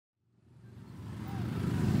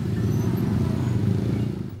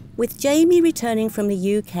With Jamie returning from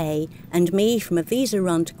the UK and me from a visa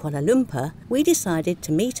run to Kuala Lumpur, we decided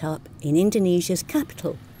to meet up in Indonesia's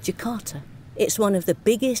capital, Jakarta. It's one of the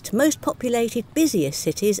biggest, most populated, busiest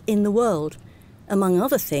cities in the world. Among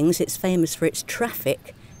other things, it's famous for its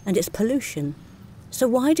traffic and its pollution. So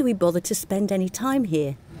why do we bother to spend any time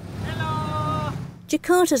here? Hello!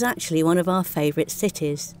 Jakarta's actually one of our favourite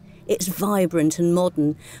cities. It's vibrant and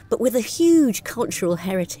modern, but with a huge cultural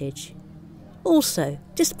heritage. Also,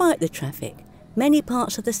 despite the traffic, many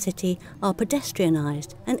parts of the city are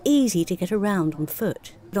pedestrianised and easy to get around on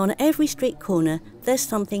foot. But on every street corner, there's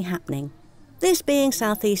something happening. This being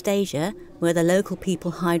Southeast Asia, where the local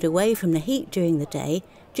people hide away from the heat during the day,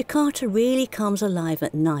 Jakarta really comes alive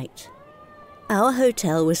at night. Our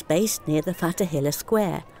hotel was based near the Fatahillah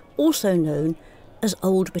Square, also known as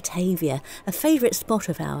Old Batavia, a favourite spot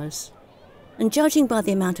of ours. And judging by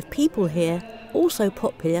the amount of people here, also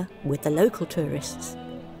popular with the local tourists.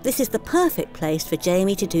 This is the perfect place for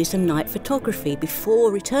Jamie to do some night photography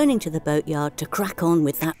before returning to the boatyard to crack on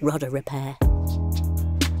with that rudder repair.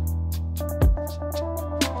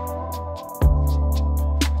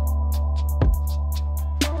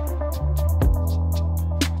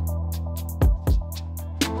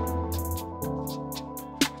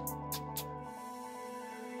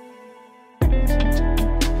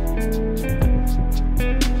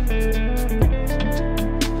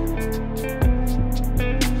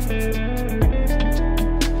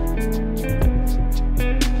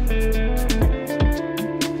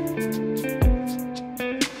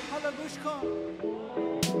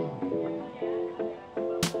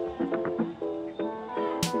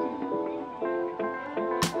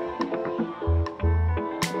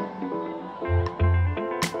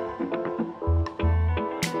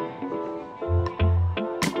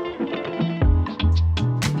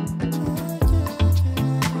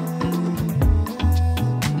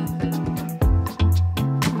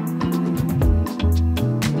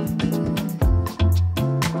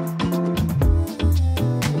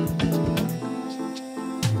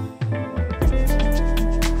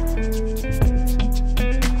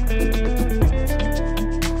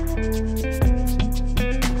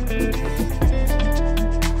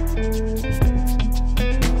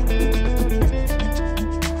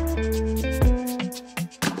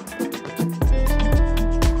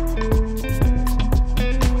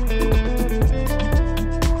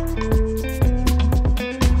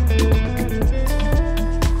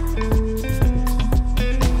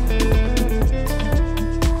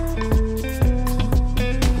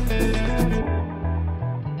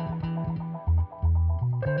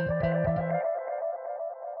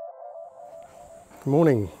 Good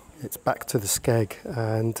morning, it's back to the Skeg,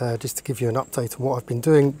 and just to give you an update on what I've been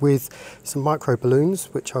doing with some micro balloons,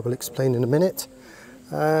 which I will explain in a minute.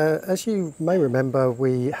 As you may remember,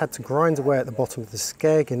 we had to grind away at the bottom of the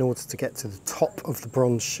Skeg in order to get to the top of the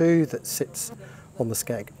bronze shoe that sits on the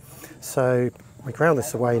Skeg. So we ground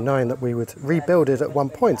this away knowing that we would rebuild it at one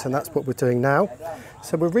point, and that's what we're doing now.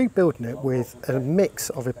 So we're rebuilding it with a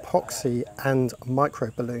mix of epoxy and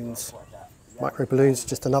micro balloons. Micro balloons is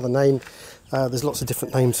just another name. There's lots of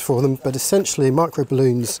different names for them, but essentially micro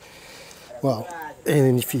balloons, well,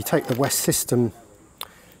 and if you take the West System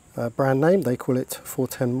brand name, they call it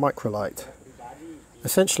 410 Microlite.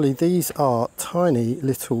 Essentially these are tiny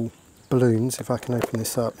little balloons. If I can open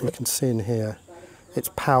this up, you can see in here it's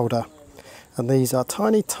powder, and these are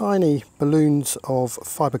tiny balloons of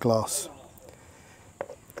fiberglass.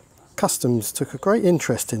 Customs took a great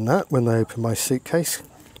interest in that when they opened my suitcase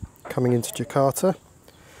coming into Jakarta.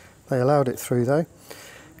 They allowed it through though.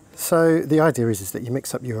 So the idea is that you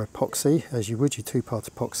mix up your epoxy as you would your two-part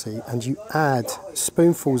epoxy, and you add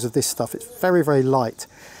spoonfuls of this stuff. It's very light,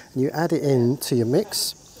 and you add it in to your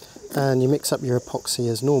mix, and you mix up your epoxy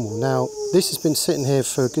as normal. Now this has been sitting here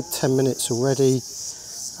for a good 10 minutes already,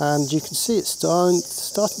 and you can see it's starting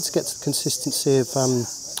to get to the consistency of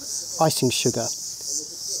icing sugar.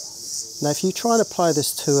 Now if you try and apply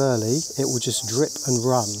this too early, it will just drip and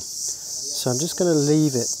run. So I'm just going to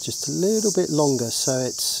leave it just a little bit longer so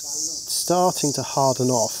it's starting to harden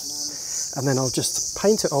off, and then I'll just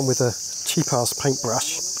paint it on with a cheap-ass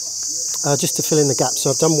paintbrush just to fill in the gaps. So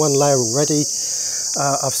I've done one layer already,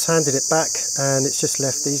 I've sanded it back, and it's just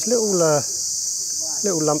left these little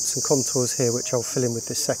lumps and contours here which I'll fill in with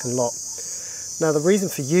this second lot. Now the reason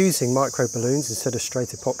for using micro balloons instead of straight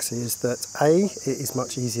epoxy is that A, it is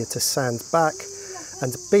much easier to sand back,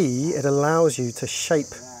 and B, it allows you to shape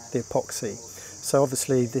the epoxy. So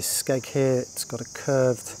obviously this Skeg here, it's got a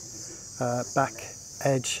curved back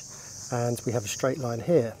edge, and we have a straight line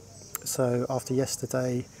here. So after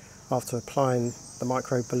yesterday after applying the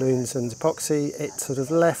micro balloons and epoxy, it sort of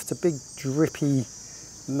left a big drippy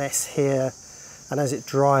mess here, and as it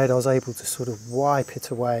dried I was able to sort of wipe it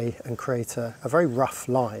away and create a very rough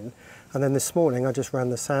line. And then this morning I just ran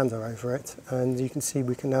the sander over it, and you can see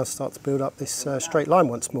we can now start to build up this straight line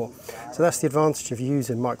once more. So that's the advantage of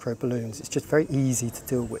using micro balloons. It's just very easy to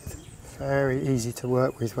deal with, very easy to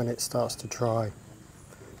work with when it starts to dry.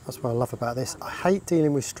 That's what I love about this. I hate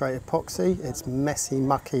dealing with straight epoxy. It's messy,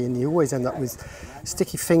 mucky, and you always end up with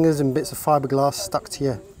sticky fingers and bits of fiberglass stuck to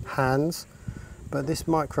your hands. But this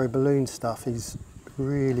micro balloon stuff is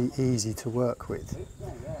really easy to work with.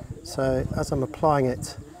 So as I'm applying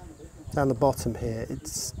it down the bottom here,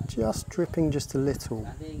 it's just dripping just a little.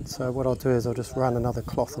 So what I'll do is I'll just run another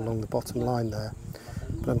cloth along the bottom line there.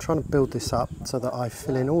 But I'm trying to build this up so that I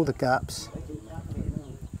fill in all the gaps,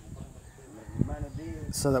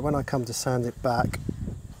 so that when I come to sand it back,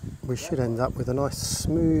 we should end up with a nice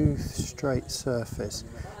smooth straight surface.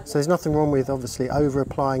 So there's nothing wrong with obviously over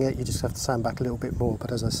applying it, you just have to sand back a little bit more,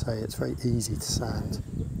 but as I say, it's very easy to sand.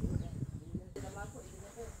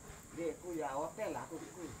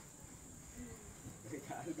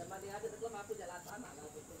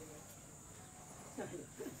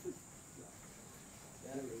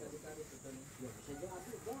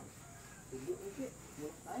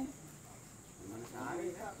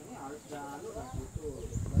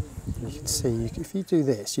 You can see, if you do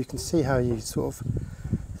this, you can see how you sort of,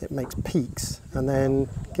 it makes peaks, and then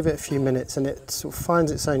give it a few minutes and it sort of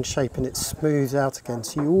finds its own shape and it smooths out again.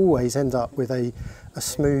 So you always end up with a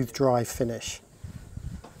smooth, dry finish.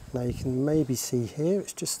 Now you can maybe see here,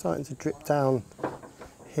 it's just starting to drip down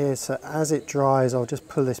here. So as it dries, I'll just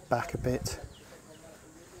pull this back a bit.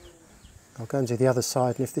 I'll go and do the other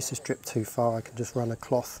side, and if this has dripped too far, I can just run a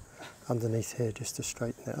cloth underneath here just to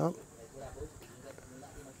straighten it up.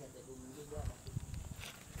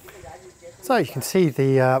 So you can see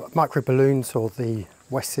the micro balloons, or the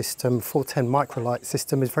West system 410 microlight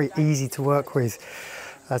system, is very easy to work with.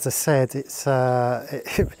 As I said, it's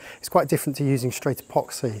quite different to using straight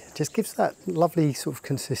epoxy. It just gives that lovely sort of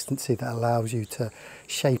consistency that allows you to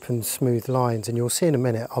shape and smooth lines. And you'll see in a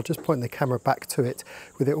minute, I'll just point the camera back to it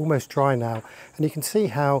with it almost dry now. And you can see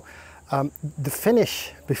how the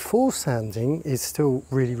finish before sanding is still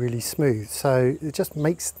really, really smooth. So it just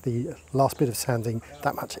makes the last bit of sanding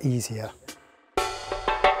that much easier.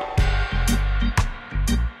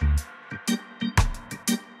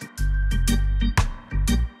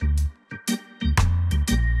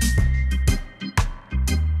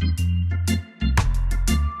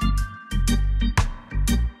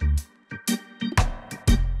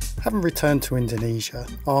 Having returned to Indonesia,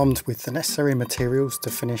 armed with the necessary materials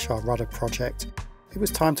to finish our rudder project, it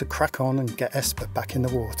was time to crack on and get Esper back in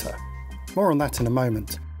the water. More on that in a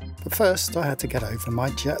moment, but first I had to get over my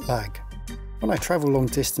jet lag. When I travel long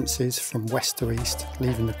distances from west to east,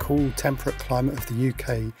 leaving the cool, temperate climate of the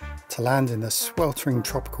UK to land in the sweltering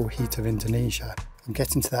tropical heat of Indonesia, I'm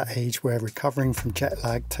getting to that age where recovering from jet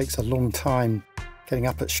lag takes a long time. Getting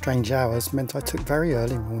up at strange hours meant I took very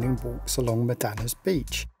early morning walks along Medana's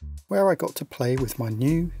beach, where I got to play with my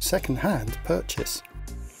new second-hand purchase.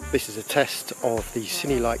 This is a test of the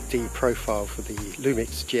Cine-like D profile for the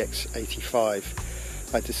Lumix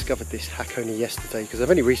GX85. I discovered this hack only yesterday because I've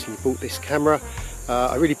only recently bought this camera.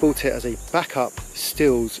 I really bought it as a backup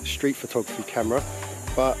stills street photography camera,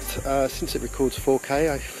 but since it records 4K,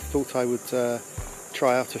 I thought I would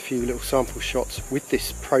try out a few little sample shots with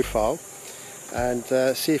this profile and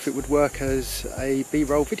see if it would work as a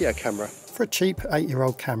B-roll video camera. For a cheap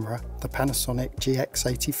 8-year-old camera, the Panasonic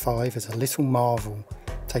GX85 is a little marvel,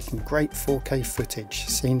 taking great 4K footage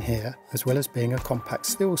seen here, as well as being a compact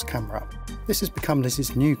stills camera. This has become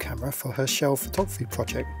Liz's new camera for her shell photography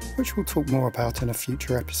project, which we'll talk more about in a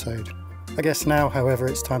future episode. I guess now, however,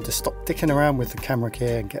 it's time to stop dicking around with the camera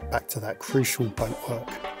gear and get back to that crucial boat work.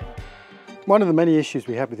 One of the many issues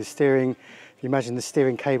we have with the steering, if you imagine the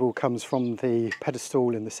steering cable comes from the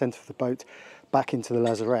pedestal in the centre of the boat back into the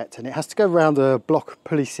lazarette, and it has to go around a block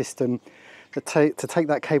pulley system to take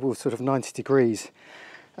that cable sort of 90 degrees.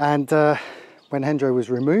 And when Hendro was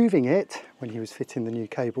removing it, when he was fitting the new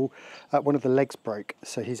cable, one of the legs broke.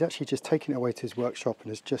 So he's actually just taken it away to his workshop and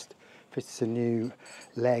has just fitted a new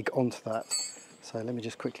leg onto that. So let me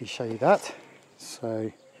just quickly show you that.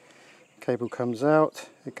 So cable comes out,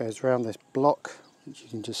 it goes around this block, which you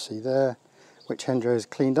can just see there, which Hendro has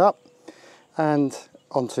cleaned up, and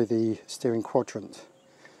onto the steering quadrant.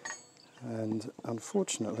 And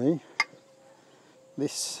unfortunately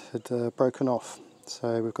this had broken off,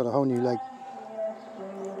 so we've got a whole new leg.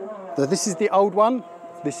 So this is the old one,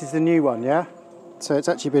 this is the new one, yeah? So it's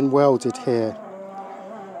actually been welded here.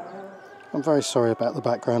 I'm very sorry about the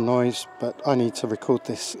background noise, but I need to record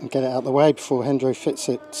this and get it out of the way before Hendro fits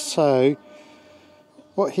it. So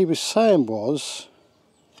what he was saying was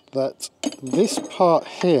that this part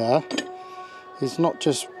here is not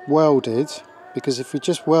just welded, because if we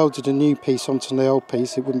just welded a new piece onto the old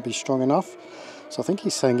piece it wouldn't be strong enough. So I think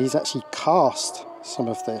he's saying he's actually cast some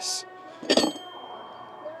of this.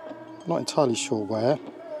 Not entirely sure where.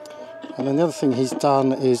 And then the other thing he's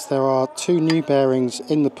done is there are two new bearings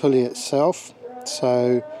in the pulley itself.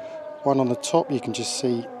 So one on the top, you can just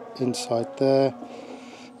see inside there,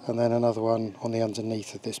 and then another one on the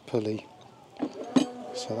underneath of this pulley.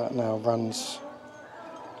 So that now runs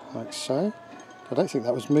like so. I don't think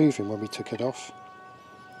that was moving when we took it off.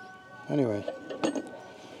 Anyway,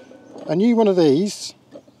 a new one of these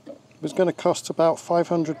was going to cost about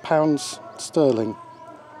 £500 sterling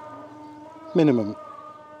minimum.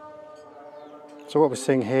 So what we're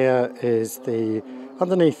seeing here is the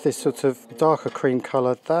underneath this sort of darker cream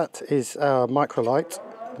colour, that is our microlite,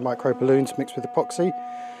 the micro balloons mixed with epoxy,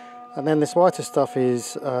 and then this whiter stuff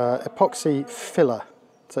is epoxy filler.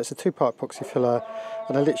 So it's a two-part epoxy filler,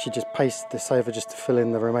 and I literally just pasted this over just to fill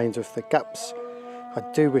in the remainder of the gaps. I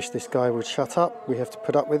do wish this guy would shut up. We have to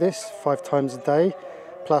put up with this 5 times a day,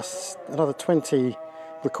 plus another 20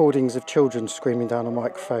 recordings of children screaming down a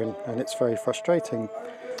microphone, and it's very frustrating.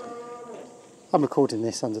 I'm recording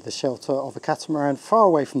this under the shelter of a catamaran far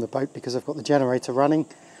away from the boat because I've got the generator running.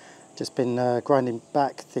 Just been grinding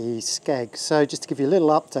back the Skeg. So just to give you a little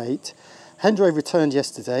update, Hendro returned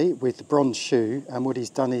yesterday with the bronze shoe, and what he's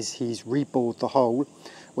done is he's rebored the hole,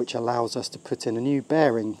 which allows us to put in a new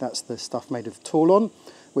bearing. That's the stuff made of TORLON,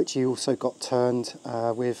 which he also got turned.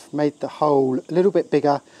 We've made the hole a little bit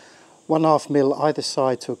bigger, 1.5 mil either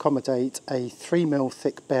side to accommodate a 3 mil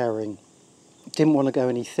thick bearing. Didn't want to go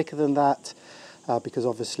any thicker than that, because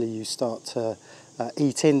obviously you start to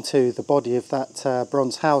eat into the body of that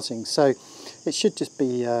bronze housing. So it should just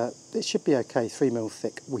be okay, 3 mil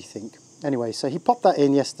thick, we think. Anyway, so he popped that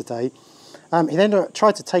in yesterday. He then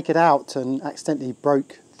tried to take it out and accidentally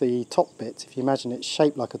broke the top bit. If you imagine, it's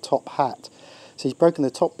shaped like a top hat. So he's broken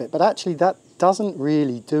the top bit, but actually that doesn't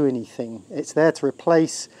really do anything. It's there to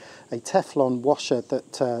replace a Teflon washer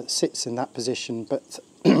that sits in that position, but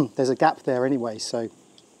there's a gap there anyway, so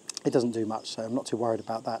it doesn't do much, so I'm not too worried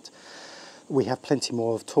about that. We have plenty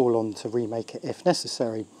more of TORLON to remake it if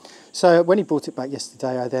necessary. So when he brought it back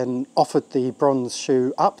yesterday, I then offered the bronze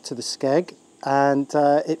shoe up to the Skeg, and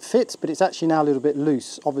it fits, but it's actually now a little bit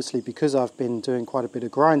loose, obviously because I've been doing quite a bit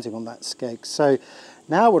of grinding on that Skeg. So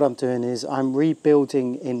now what I'm doing is I'm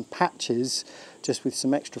rebuilding in patches, just with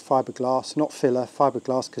some extra fiberglass, not filler,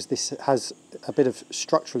 fiberglass, because this has a bit of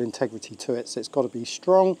structural integrity to it, so it's got to be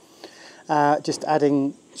strong. Just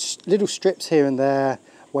adding little strips here and there,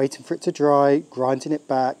 waiting for it to dry, grinding it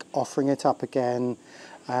back, offering it up again,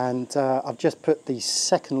 and I've just put the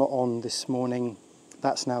second lot on this morning.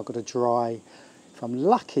 That's now got to dry. If I'm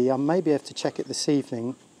lucky, I may be able to check it this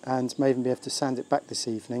evening and may even be able to sand it back this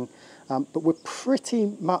evening, but we're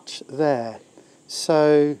pretty much there.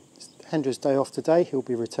 So Hendro's day off today, he'll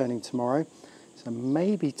be returning tomorrow, so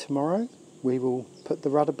maybe tomorrow we will put the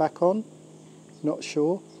rudder back on, not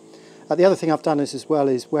sure. The other thing I've done as well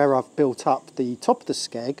is where I've built up the top of the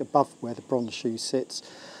Skeg above where the bronze shoe sits.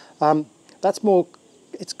 That's more,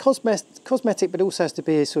 it's cosmetic, but also has to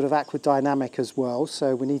be a sort of aquadynamic as well.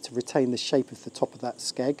 So we need to retain the shape of the top of that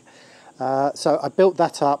Skeg. So I built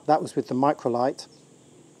that up. That was with the microlite.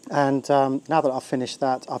 And now that I've finished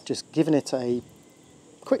that, I've just given it a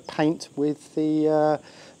quick paint with the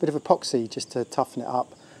bit of epoxy just to toughen it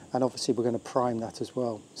up. And obviously we're going to prime that as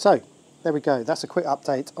well. So there we go, that's a quick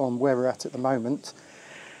update on where we're at the moment.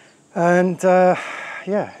 And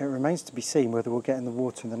yeah, it remains to be seen whether we'll get in the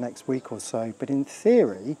water in the next week or so, but in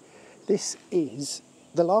theory, this is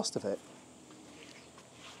the last of it.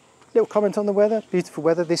 Little comment on the weather, beautiful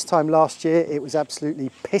weather. This time last year it was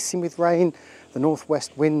absolutely pissing with rain, the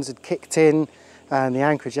northwest winds had kicked in, and the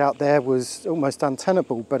anchorage out there was almost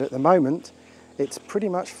untenable, but at the moment, it's pretty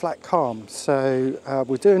much flat calm, so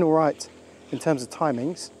we're doing all right in terms of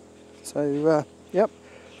timings. So, yep,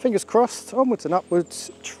 fingers crossed, onwards and upwards,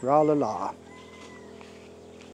 tra-la-la.